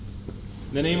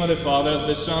In the name of the Father,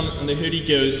 the Son, and the Holy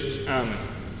Ghost. Amen.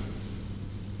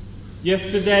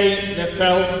 Yesterday they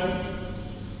fell,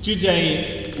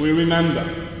 today we remember.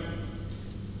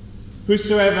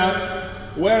 Whosoever,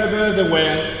 wherever they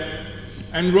were,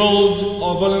 enrolled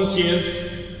or volunteers,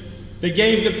 they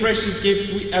gave the precious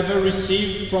gift we ever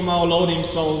received from our Lord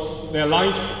himself, their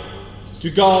life, to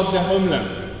guard their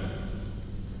homeland.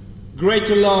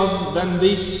 Greater love than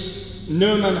this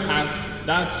no man hath,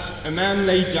 that a man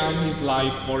lay down his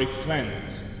life for his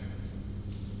friends.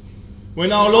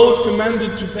 When our Lord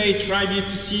commanded to pay tribute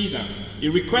to Caesar, he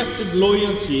requested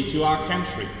loyalty to our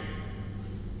country.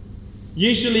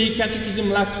 Usually,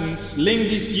 catechism lessons link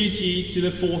this duty to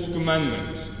the fourth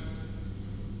commandment.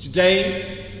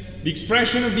 Today, the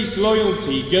expression of this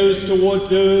loyalty goes towards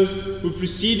those who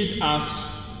preceded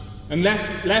us and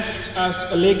left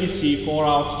us a legacy for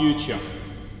our future.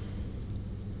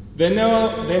 There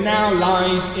now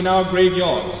lies in our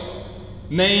graveyards,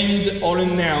 named or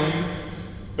unknown,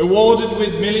 awarded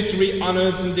with military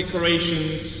honors and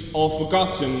decorations, or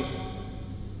forgotten,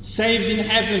 saved in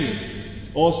heaven,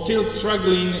 or still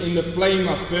struggling in the flame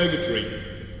of purgatory.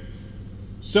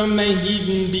 Some may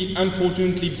even be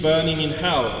unfortunately burning in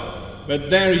hell, but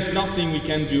there is nothing we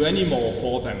can do anymore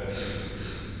for them.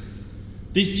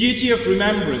 This duty of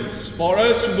remembrance, for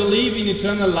us who believe in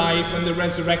eternal life and the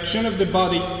resurrection of the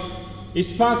body,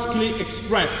 is particularly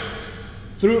expressed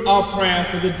through our prayer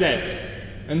for the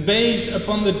dead and based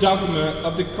upon the dogma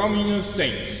of the communion of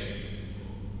saints.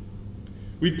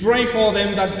 We pray for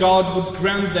them that God would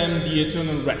grant them the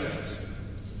eternal rest.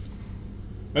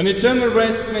 An eternal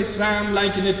rest may sound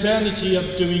like an eternity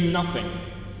of doing nothing,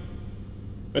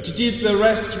 but it is the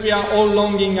rest we are all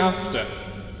longing after,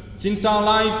 since our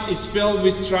life is filled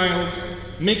with trials,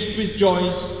 mixed with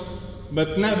joys,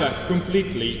 but never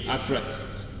completely at rest.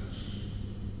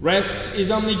 Rest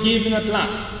is only given at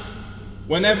last,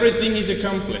 when everything is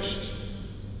accomplished.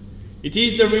 It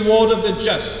is the reward of the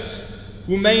just,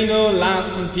 who may know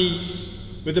lasting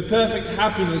peace with the perfect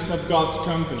happiness of God's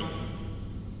company.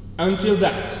 Until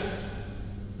that,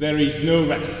 there is no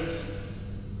rest.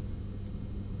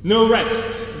 No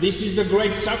rest. This is the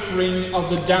great suffering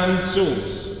of the damned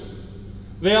souls.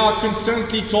 They are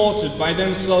constantly tortured by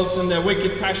themselves and their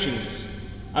wicked passions,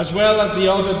 as well as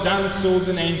the other damned souls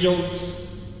and angels,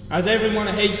 as everyone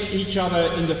hates each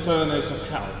other in the furnace of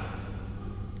hell.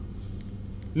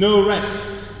 No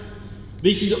rest.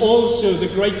 This is also the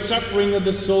great suffering of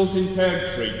the souls in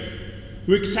purgatory,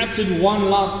 who accepted one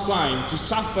last time to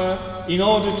suffer in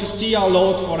order to see our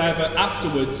Lord forever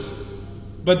afterwards,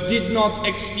 but did not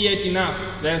expiate enough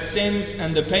their sins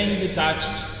and the pains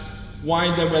attached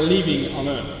while they were living on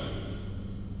earth.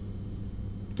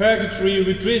 Purgatory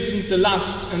represents the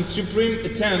last and supreme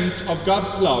attempt of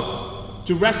God's love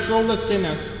to wrestle the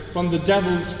sinner from the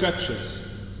devil's clutches.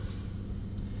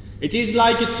 It is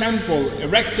like a temple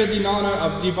erected in honor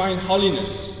of divine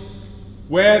holiness,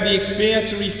 where the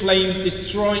expiatory flames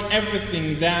destroy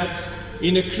everything that,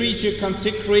 in a creature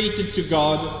consecrated to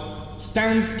God,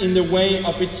 stands in the way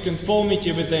of its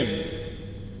conformity with Him,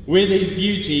 with His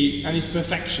beauty and His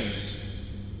perfections.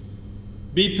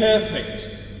 Be perfect,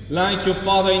 like your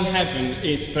Father in heaven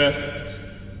is perfect.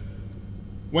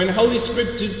 When Holy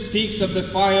Scripture speaks of the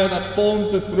fire that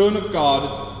formed the throne of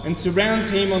God and surrounds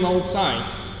Him on all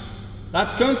sides,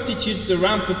 that constitutes the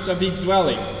ramparts of His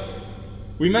dwelling.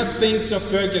 We must think of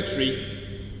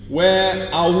purgatory,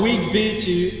 where our weak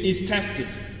virtue is tested,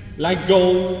 like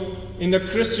gold, in the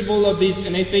crucible of these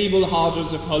ineffable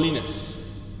ardors of holiness.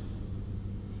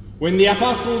 When the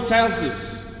Apostle tells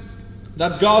us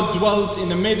that God dwells in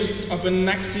the midst of an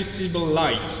inaccessible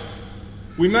light,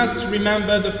 we must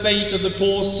remember the fate of the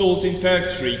poor souls in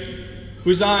purgatory,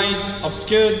 whose eyes,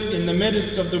 obscured in the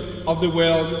midst of the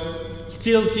world,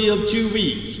 still feel too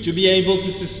weak to be able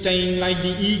to sustain, like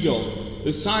the eagle,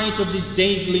 the sight of this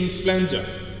dazzling splendor.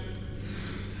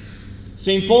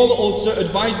 St. Paul also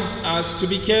advises us to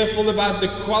be careful about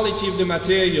the quality of the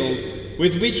material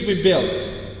with which we build: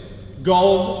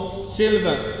 gold,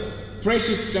 silver,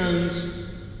 precious stones,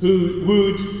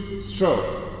 wood, straw,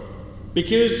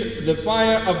 because the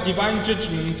fire of divine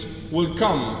judgment will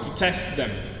come to test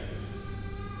them.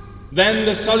 Then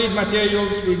the solid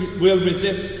materials will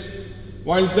resist,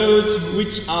 while those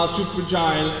which are too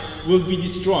fragile will be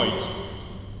destroyed.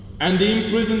 And the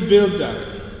imprudent builder,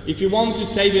 if he wants to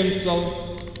save himself,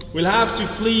 will have to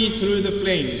flee through the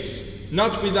flames,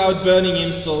 not without burning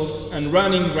himself and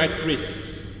running great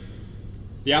risks.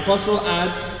 The Apostle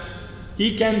adds,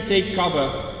 he can take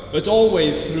cover, but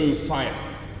always through fire.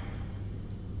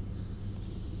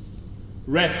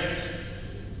 Rest.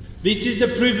 This is the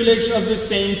privilege of the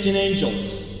saints and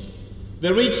angels.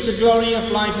 They reach the glory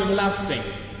of life everlasting,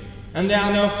 and they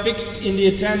are now fixed in the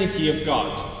eternity of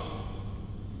God.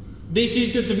 This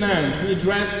is the demand we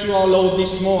address to our Lord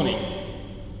this morning,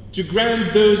 to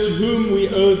grant those to whom we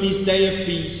owe this day of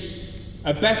peace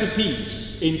a better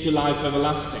peace into life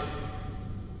everlasting.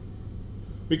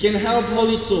 We can help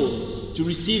holy souls to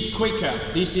receive quicker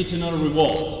this eternal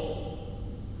reward.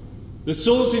 The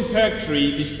souls in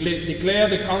purgatory, declare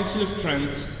the Council of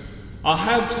Trent, are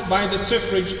helped by the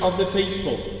suffrage of the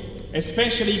faithful,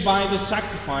 especially by the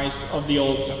sacrifice of the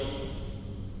altar.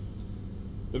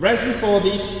 The reason for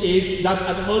this is that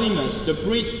at Holy Mass the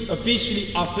priest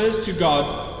officially offers to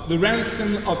God the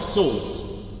ransom of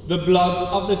souls, the blood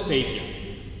of the Saviour.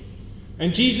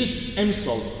 And Jesus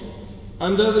himself,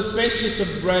 under the species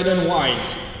of bread and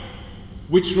wine,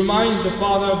 which reminds the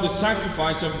Father of the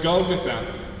sacrifice of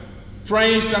Golgotha,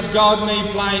 prays that God may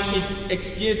apply its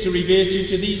expiatory virtue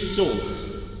to these souls.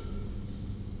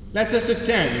 Let us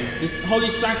attend this holy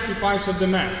sacrifice of the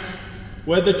Mass,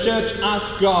 where the Church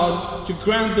asks God to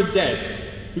grant the dead,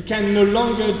 who can no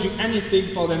longer do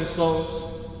anything for themselves,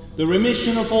 the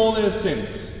remission of all their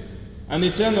sins and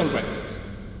eternal rest.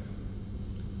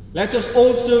 Let us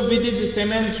also visit the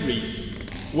cemeteries,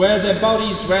 where their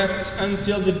bodies rest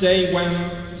until the day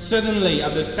when, suddenly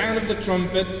at the sound of the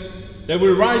trumpet, they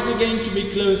will rise again to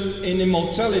be clothed in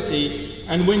immortality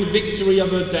and win victory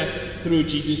over death through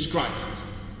Jesus Christ.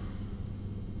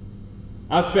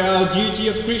 As per our duty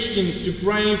of Christians to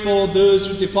pray for those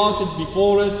who departed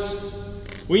before us,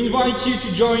 we invite you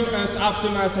to join us after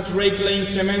Mass at Rake Lane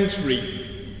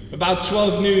Cemetery, about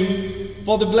 12 noon,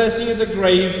 for the blessing of the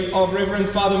grave of Reverend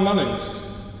Father Mullins,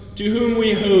 to whom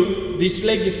we owe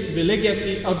the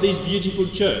legacy of this beautiful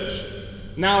church,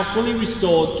 now fully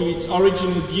restored to its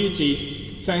original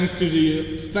beauty thanks to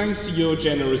your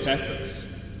generous efforts.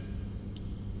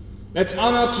 Let's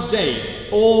honor today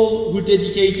all who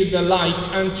dedicated their life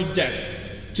unto death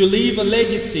to leave a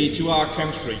legacy to our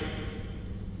country.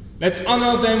 Let's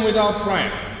honor them with our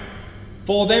prayer,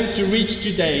 for them to reach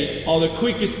today, or the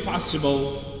quickest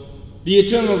possible, the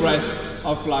eternal rest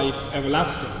of life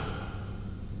everlasting.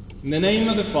 In the name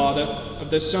of the Father, of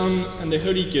the Son, and the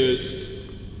Holy Ghost.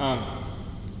 Amen.